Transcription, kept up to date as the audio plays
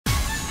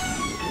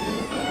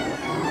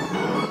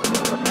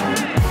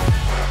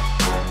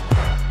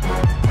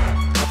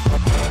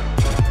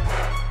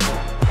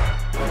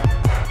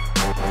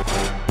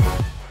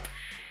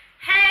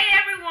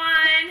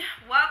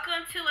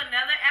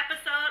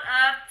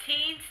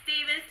Teen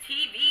Stevens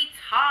TV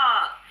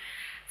Talk.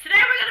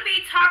 Today we're going to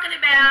be talking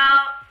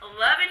about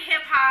Love and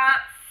Hip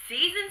Hop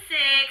Season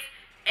 6,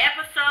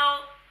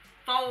 Episode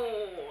 4.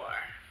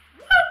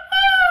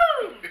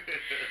 Woo-hoo!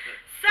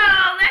 So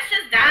let's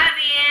just dive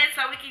in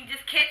so we can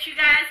just catch you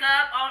guys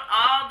up on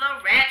all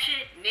the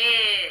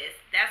ratchetness.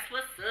 That's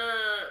what's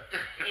up.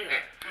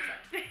 Anyway,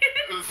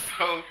 what's up?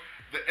 So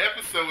the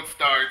episode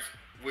starts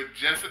with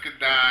Jessica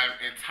Dime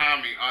and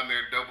Tommy on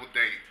their double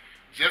date.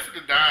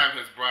 Jessica Dime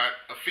has brought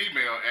a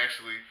female,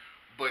 actually,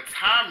 but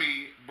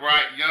Tommy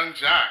brought young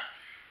Jock.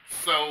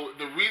 So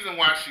the reason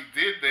why she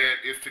did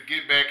that is to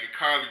get back at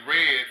Carly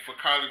Red for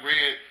Carly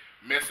Red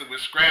messing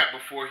with Scrap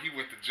before he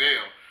went to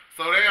jail.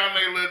 So they on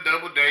their little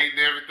double date and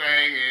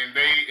everything, and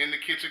they in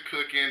the kitchen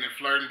cooking and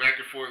flirting back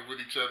and forth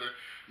with each other.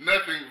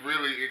 Nothing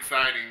really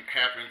exciting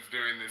happens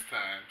during this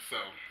time.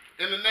 So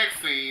in the next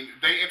scene,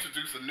 they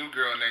introduce a new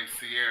girl named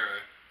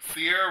Sierra.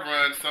 Sierra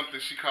runs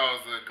something she calls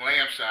a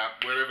glam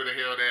shop, whatever the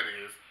hell that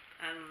is.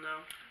 I don't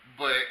know.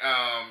 But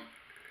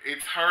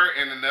it's her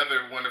and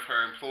another one of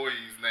her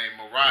employees named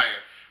Mariah.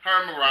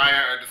 Her and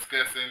Mariah are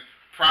discussing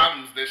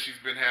problems that she's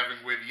been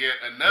having with yet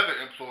another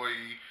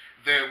employee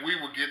that we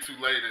will get to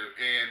later.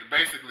 And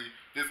basically,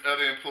 this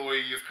other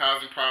employee is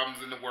causing problems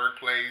in the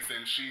workplace,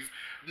 and she's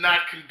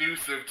not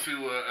conducive to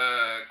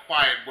a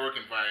quiet work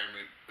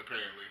environment,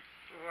 apparently.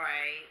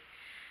 Right.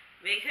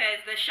 Because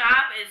the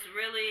shop is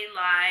really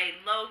like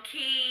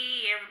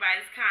low-key.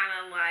 Everybody's kind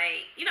of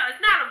like, you know,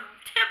 it's not a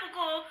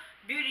typical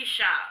beauty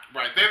shop.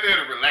 Right, they're there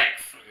to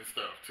relax and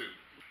stuff, too.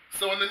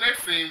 So in the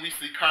next scene, we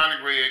see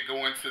Carly Red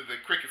going to the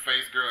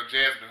cricket-faced girl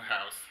Jasmine's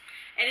house.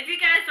 And if you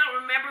guys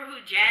don't remember who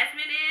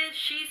Jasmine is,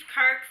 she's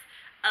Kirk's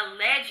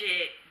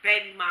alleged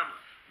baby mama.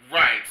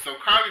 Right, so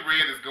Carly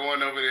Red is going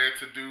over there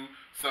to do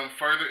some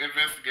further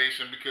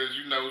investigation because,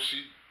 you know,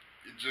 she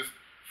just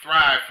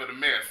thrived for the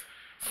mess.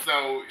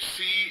 So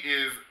she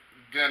is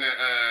gonna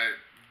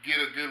get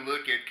a good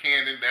look at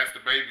Camden, that's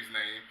the baby's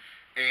name,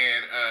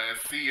 and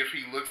see if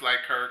he looks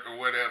like Kirk or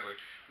whatever.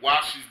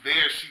 While she's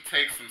there, she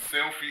takes some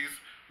selfies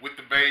with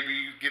the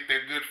baby, get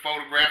that good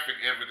photographic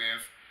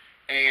evidence,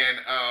 and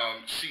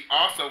she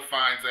also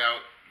finds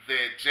out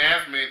that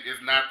Jasmine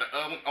is not the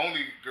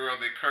only girl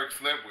that Kirk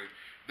slept with.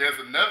 There's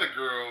another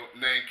girl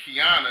named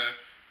Kiana,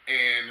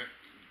 and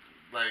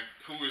like,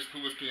 who is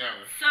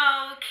Kiana?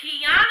 So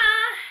Kiana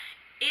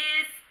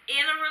is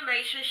in a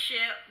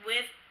relationship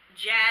with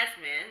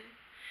Jasmine,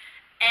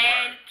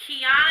 and right.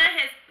 Kiana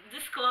has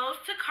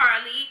disclosed to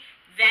Carly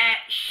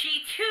that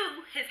she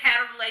too has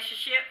had a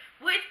relationship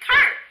with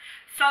Kurt.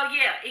 So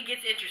yeah, it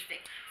gets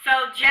interesting.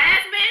 So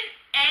Jasmine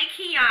and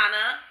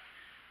Kiana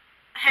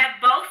have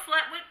both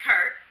slept with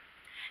Kurt,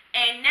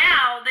 and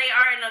now they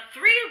are in a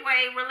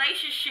three-way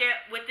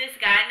relationship with this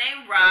guy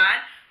named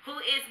Rod,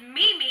 who is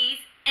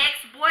Mimi's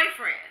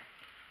ex-boyfriend.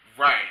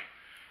 Right.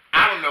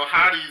 I don't know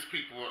how these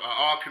people are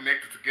all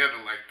connected together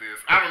like this.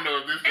 I don't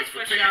know if this is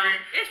for TV.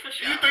 It's for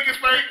sure. You think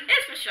it's fake?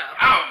 It's for sure.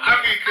 I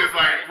mean, because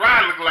like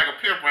Ryan looking like a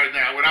pimp right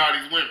now with all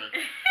these women.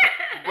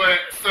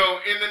 But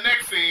so in the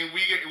next scene,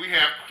 we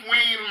have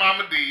Queen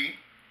Mama D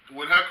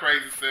with her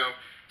crazy self.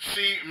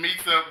 She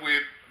meets up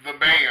with the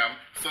Bam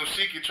so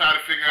she can try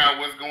to figure out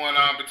what's going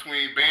on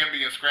between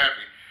Bambi and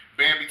Scrappy.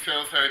 Bambi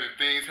tells her that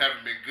things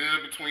haven't been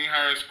good between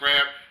her and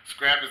Scrap.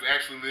 Scrap is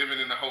actually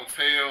living in a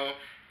hotel.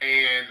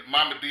 And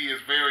Mama D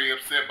is very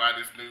upset by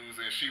this news,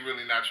 and she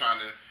really not trying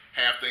to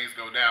have things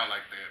go down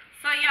like that.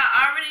 So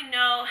y'all already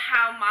know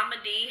how Mama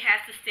D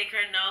has to stick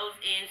her nose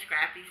in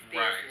Scrappy's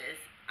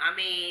business. Right. I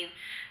mean,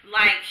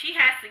 like, she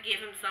has to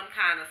give him some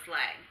kind of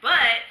slack.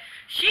 But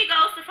she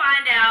goes to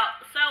find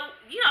out, so,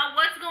 you know,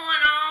 what's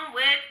going on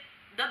with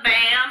the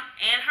Bam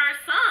and her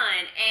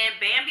son. And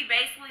Bambi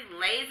basically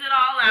lays it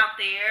all out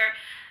there.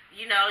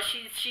 You know,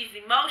 she's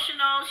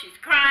emotional, she's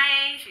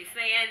crying, she's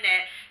saying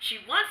that she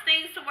wants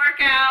things to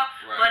work out,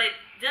 right. But it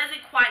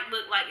doesn't quite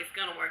look like it's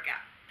going to work out.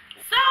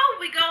 So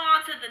we go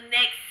on to the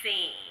next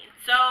scene.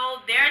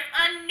 So there's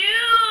a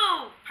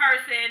new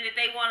person that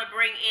they want to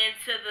bring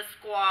into the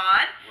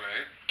squad.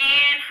 Right.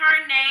 And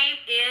her name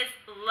is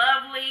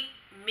Lovely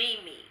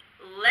Mimi.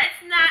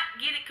 Let's not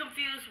get it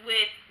confused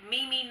with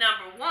Mimi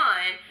number 1.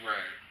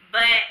 Right.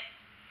 But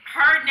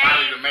her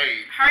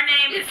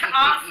name is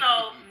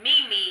also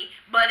Mimi,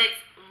 but it's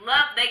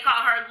they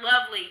call her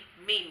Lovely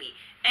Mimi.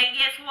 And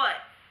guess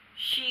what?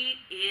 She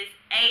is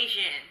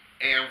Asian.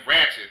 And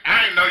ratchet.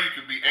 I didn't know you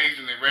could be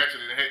Asian and ratchet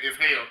as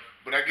hell,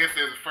 but I guess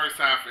there's a first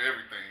time for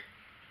everything.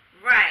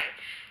 Right.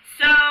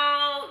 So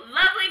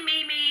Lovely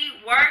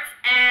Mimi works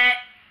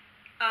at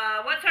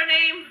what's her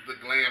name? The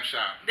Glam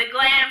Shop. The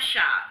Glam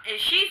Shop. And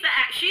she's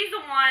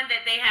the one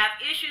that they have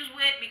issues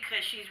with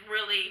because she's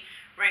really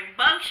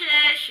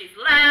rambunctious, she's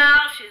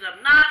loud, she's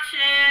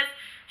obnoxious,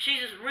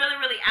 she's just really,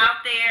 really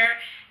out there,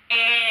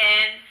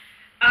 and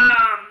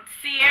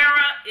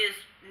Sierra is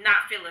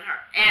not feeling her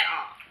at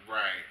all.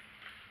 Right.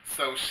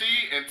 So she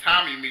and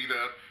Tommy meet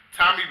up.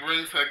 Tommy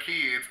brings her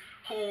kids,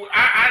 who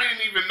I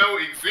didn't even know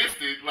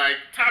existed. Like,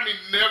 Tommy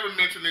never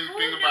mentioned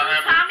anything about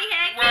having... Tommy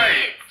had kids?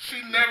 Right. She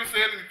never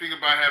said anything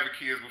about having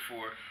kids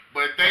before.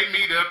 But they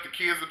meet up. The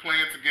kids are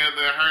playing together.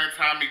 Her and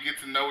Tommy get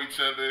to know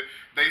each other.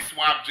 They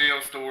swap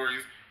jail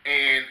stories,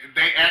 and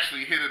they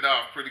actually hit it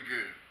off pretty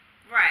good.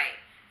 Right.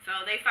 So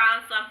they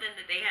found something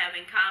that they have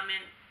in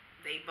common.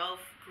 They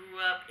both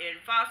grew up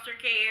in foster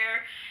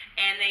care,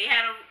 and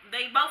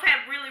they both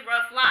had really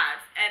rough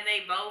lives, and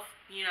they both,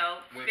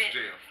 went to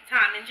jail.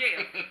 Time in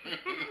jail.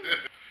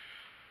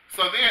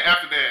 So then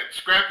after that,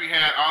 Scrappy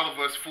had all of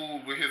us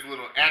fooled with his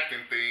little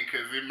acting thing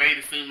because it made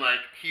it seem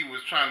like he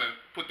was trying to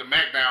put the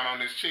Mac down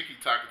on this chick he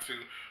talking to.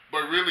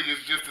 But really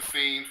it's just a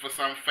scene for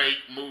some fake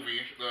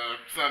movie,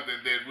 something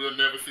that will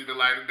never see the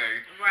light of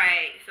day.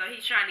 Right. So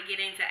he's trying to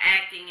get into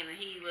acting, and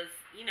he was,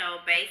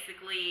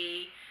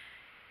 basically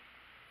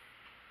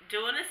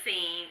doing a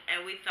scene,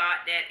 and we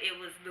thought that it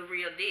was the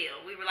real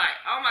deal. We were like,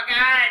 oh my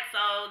God,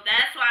 so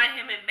that's why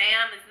him and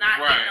Bam is not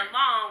getting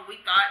along.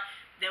 We thought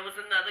there was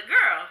another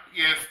girl.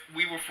 Yes,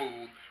 we were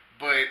fooled,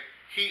 but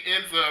he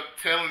ends up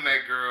telling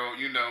that girl,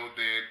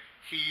 that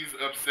he's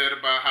upset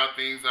about how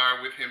things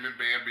are with him and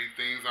Bambi.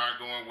 Things aren't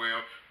going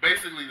well.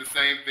 Basically the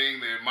same thing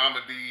that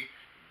Mama D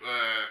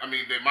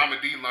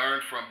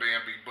learned from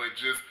Bambi, but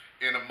just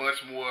in a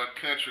much more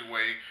country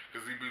way,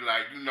 because he'd be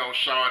like,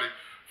 shawty,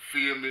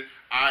 feel me?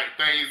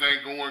 Things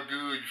ain't going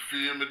good, you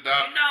feel me,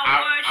 dog?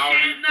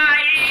 She's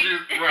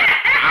naive. Right.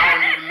 I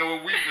don't even know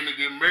if we finna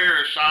get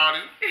married,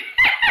 shawty.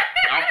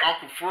 I'm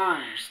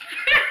confused.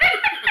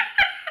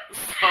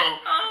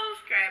 Oh,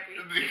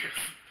 Scrappy.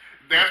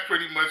 That's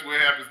pretty much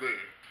what happens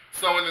there.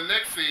 So in the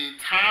next scene,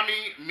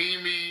 Tommy,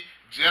 Mimi,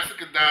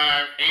 Jessica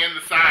Dime, and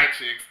the side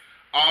chicks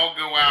all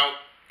go out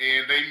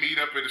and they meet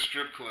up at a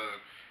strip club.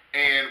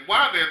 And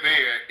while they're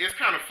there, it's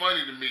kind of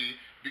funny to me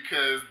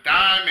because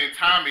Dime and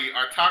Tommy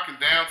are talking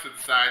down to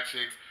the side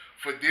chicks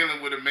for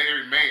dealing with a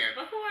married man.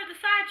 But who are the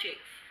side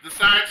chicks? The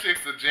side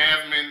chicks are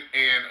Jasmine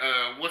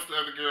and what's the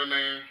other girl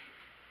name?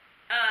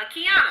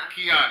 Kiana.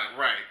 Kiana,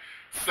 right.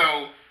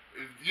 So,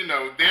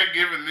 they're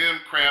giving them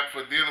crap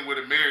for dealing with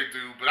a married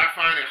dude, but I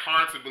find it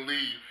hard to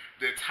believe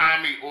that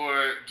Tommy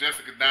or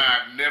Jessica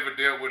Dime never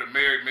dealt with a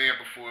married man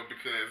before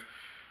because,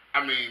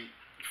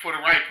 for the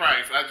right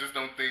price, I just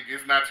don't think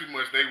it's not too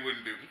much they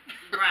wouldn't do.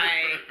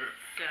 Right.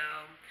 So,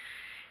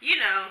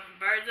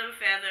 birds of a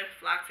feather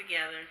flock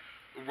together.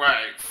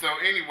 Right. So,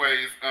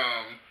 anyways,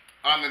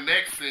 on the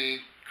next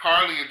scene,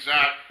 Carly and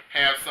Jock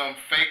have some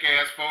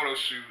fake-ass photo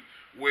shoot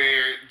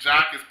where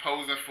Jock is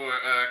posing for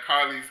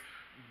Carly's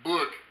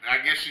book.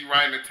 I guess she's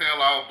writing a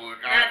tell-all book.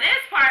 Now,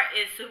 this part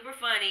is super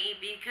funny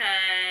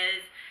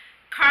because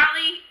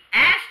Carly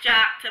asked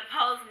Jock to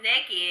pose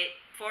naked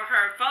for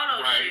her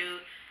photo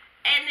shoot,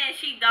 and then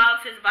she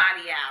dogs his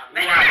body out.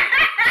 Right.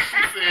 She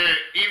said,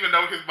 even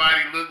though his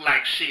body looked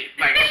like shit.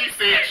 Like, she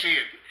said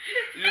shit.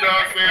 You know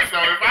what I'm saying?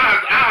 So, if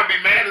I would be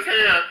mad as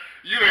hell.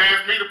 You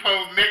asked me to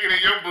pose naked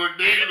in your book,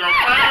 then you gonna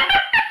cry?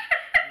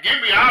 Give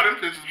me all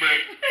them pictures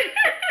back.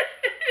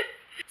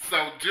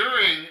 So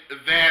during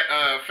that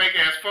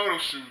fake-ass photo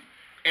shoot,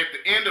 at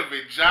the end of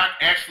it, Jock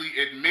actually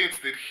admits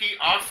that he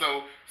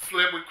also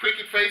slept with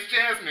Cricket-Faced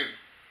Jasmine.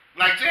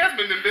 Like,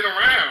 Jasmine had been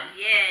around.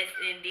 Yes,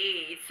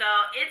 indeed. So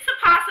it's a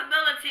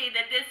possibility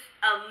that this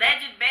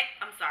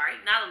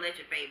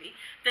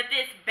that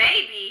this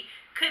baby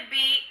could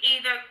be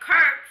either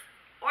Kurt's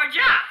or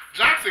Jock's.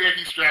 Jock said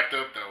he's strapped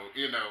up, though,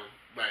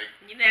 like...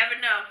 You never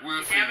know.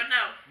 We'll see. Never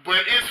know.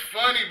 But it's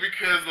funny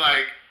because,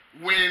 like,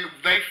 when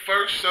they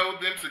first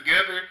showed them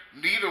together,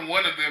 neither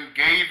one of them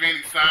gave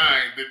any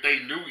sign that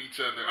they knew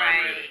each other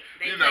already.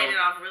 They played it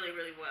off really,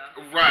 really well.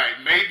 Right.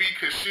 Maybe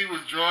because she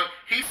was drunk.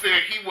 He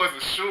said he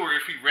wasn't sure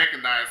if he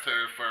recognized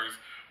her at first.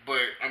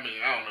 But, I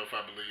don't know if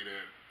I believe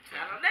that. So.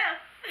 I don't know.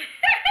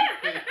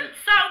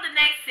 So, the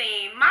next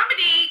scene, Mama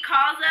D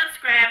calls up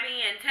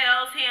Scrappy and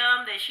tells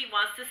him that she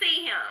wants to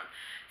see him.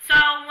 So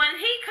when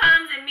he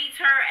comes and meets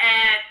her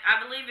at,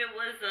 I believe it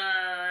was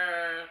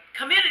a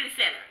community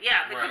center.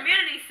 Yeah, the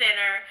community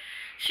center.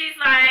 She's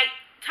like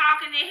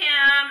talking to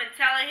him and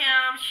telling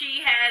him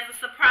she has a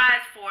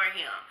surprise for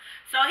him.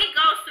 So he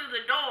goes through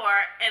the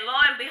door, and lo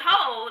and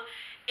behold,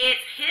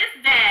 it's his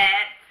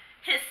dad,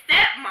 his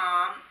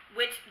stepmom,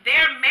 which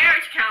they're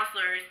marriage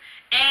counselors,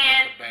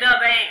 and the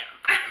band.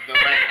 The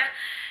band.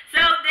 So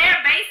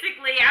they're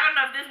basically, I don't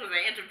know if this was an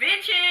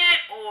intervention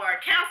or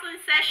a counseling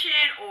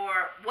session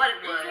or what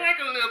it was. It was like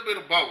a little bit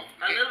of both.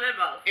 A little bit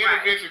of both.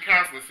 Intervention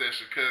counseling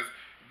session, because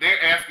they're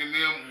asking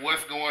them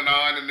what's going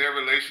on in their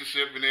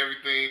relationship and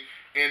everything,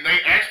 and they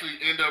actually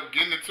end up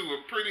getting into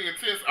a pretty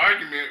intense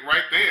argument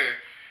right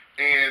there.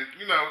 And,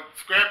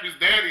 Scrappy's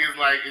daddy is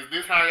like, is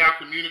this how y'all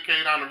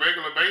communicate on a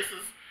regular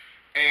basis?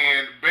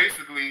 And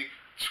basically,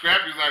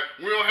 Scrappy's like,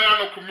 we don't have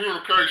no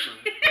communication.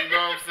 You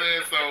know what I'm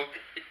saying? So,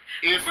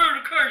 it's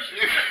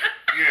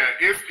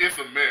it's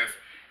a mess.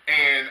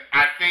 And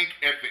I think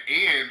at the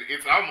end,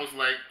 it's almost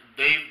like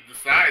they've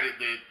decided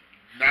that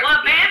not Well,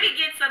 Bambi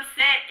gets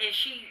upset and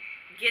she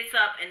gets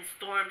up and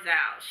storms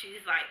out.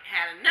 She's like,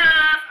 had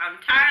enough. I'm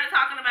tired of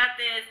talking about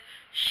this.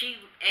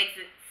 She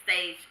exits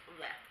stage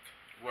left.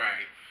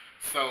 Right.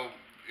 So,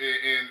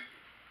 and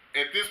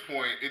at this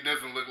point, it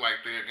doesn't look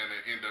like they're going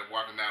to end up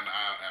walking down the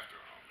aisle after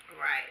all.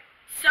 Right.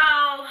 So,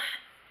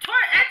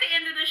 at the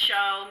end of the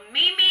show,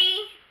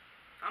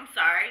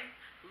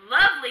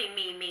 lovely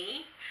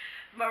Mimi,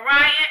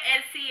 Mariah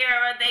and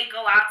Sierra, they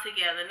go out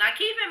together. Now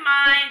keep in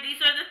mind,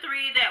 these are the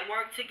three that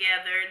work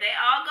together. They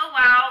all go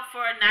out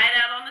for a night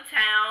out on the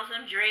town,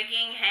 some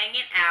drinking,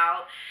 hanging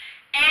out.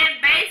 And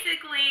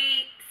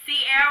basically,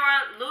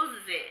 Sierra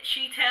loses it.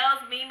 She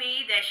tells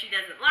Mimi that she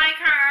doesn't like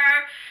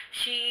her.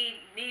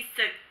 She needs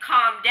to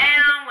calm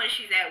down when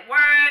she's at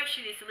work.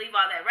 She needs to leave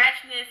all that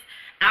ratchetness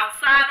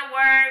outside of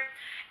work.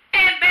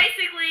 And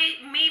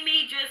basically,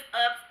 Mimi just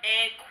ups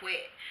and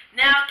quit.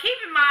 Now, keep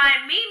in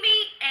mind, Mimi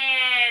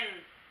and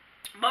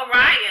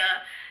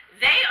Mariah,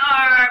 they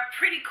are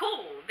pretty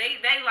cool. They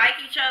like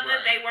each other.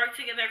 Right. They work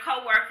together,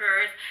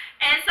 co-workers.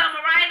 And so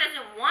Mariah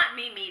doesn't want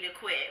Mimi to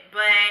quit.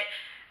 But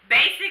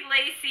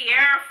basically,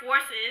 Sierra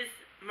forces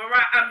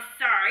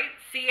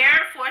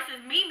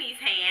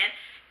Mimi's hand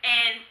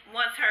and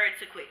wants her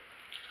to quit.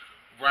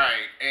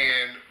 Right.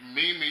 And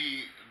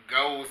Mimi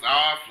goes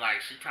off,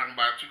 like, she talking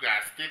about you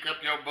gotta stick up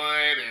your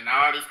butt and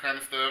all this kind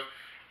of stuff.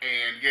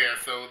 And yeah,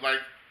 so like,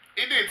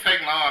 it didn't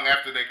take long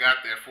after they got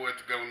there for it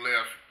to go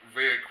left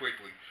very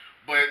quickly.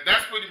 But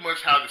that's pretty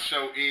much how the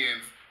show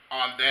ends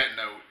on that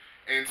note.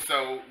 And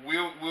so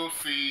we'll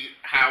see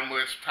how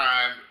much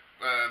time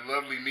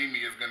lovely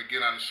Mimi is gonna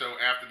get on the show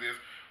after this.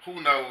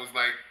 Who knows?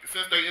 Like,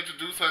 since they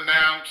introduce her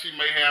now, she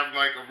may have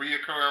like a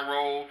reoccurring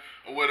role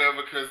or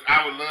whatever. Because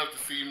I would love to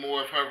see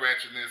more of her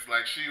ratchetness.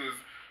 Like, she was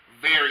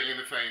very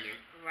entertaining.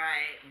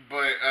 Right.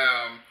 But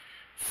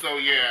so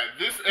yeah,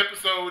 this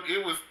episode,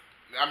 it was,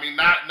 I mean,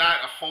 not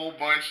a whole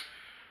bunch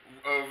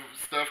of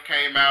stuff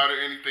came out or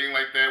anything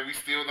like that. We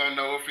still don't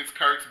know if it's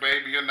Kirk's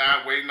baby or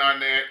not. Waiting on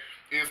that.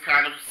 Is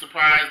kind of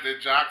surprised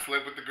that Jock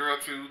slept with the girl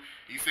too.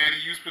 He said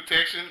he used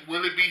protection.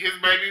 Will it be his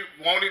baby?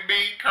 Won't it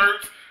be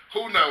Kirk's?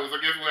 Who knows? I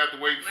guess we'll have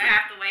to wait and see. We'll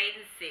have to wait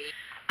and see.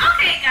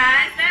 Okay,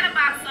 guys, that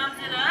about sums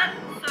it